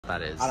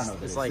that is. I don't know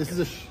what it's this like, is.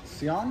 This is a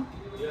Sion?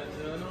 Yeah,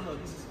 no,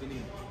 this is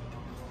Benin.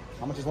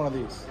 How much is one of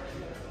these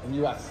in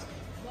the US?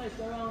 It's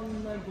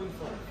around 9.5.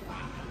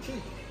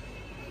 Cheap.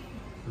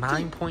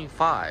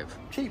 9.5.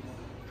 Cheap.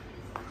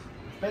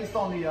 Based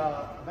on the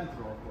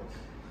Aventador, of course.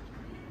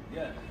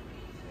 Yeah.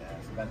 Yeah,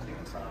 it's Aventador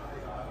inside.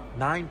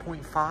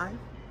 9.5?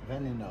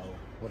 Veneno,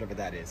 whatever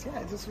that is. Yeah,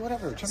 it's just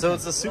whatever. So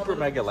it's a super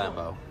mega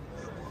Lambo.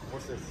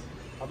 What's this?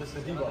 Oh, this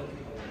is Devo.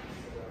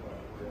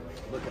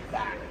 Look at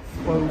that.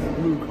 Exposed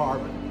blue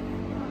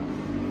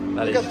carbon.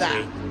 That Look is at that.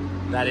 true.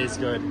 That is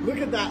good. Look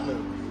at that,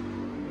 Luke.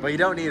 But you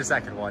don't need a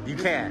second one. You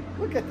can't.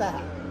 Look at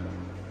that.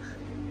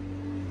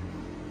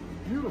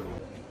 Beautiful.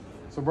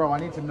 So, bro, I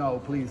need to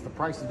know, please, the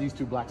price of these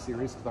two Black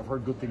Series, because I've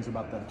heard good things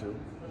about them too.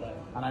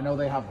 And I know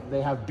they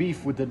have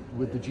beef with the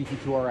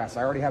GT2 RS.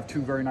 I already have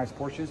two very nice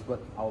Porsches, but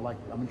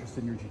I'm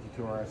interested in your GT2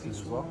 RSs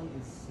as well.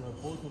 Is,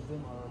 both of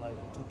them are like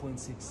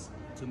 2.6,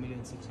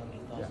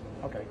 2,600,000. Yeah.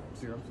 Okay.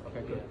 Zeros.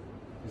 Okay. Good.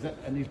 Is that,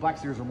 and these Black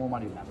Series are more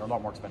money than that. They're a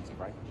lot more expensive,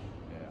 right?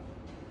 Yeah.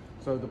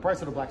 So the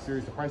price of the Black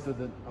Series, the price of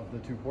the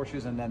two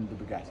Porsches, and then the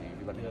Bugatti.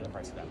 You let me know the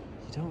price of that.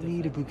 You don't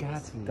need a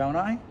Bugatti. Don't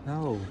I?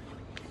 No.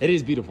 It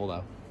is beautiful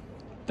though.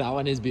 That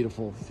one is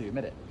beautiful. So you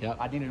admit it? Yeah.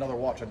 I need another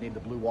watch. I need the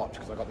blue watch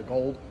because I got the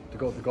gold to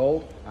go with the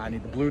gold. I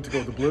need the blue to go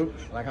with the blue.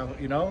 Like how,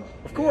 you know?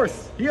 Of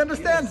course, he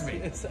understands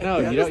me. No,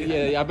 you don't.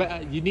 Yeah, I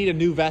bet you need a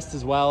new vest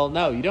as well.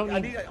 No, you don't I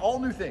need. need all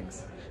new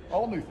things.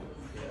 All new things.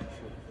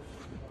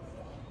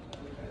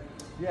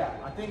 Yeah,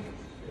 I think.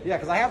 Yeah,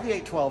 because I have the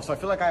 812, so I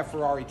feel like I have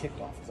Ferrari ticked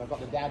off because I've got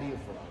the daddy of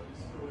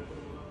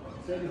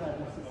Ferraris.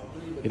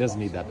 He doesn't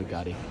need that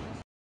Bugatti.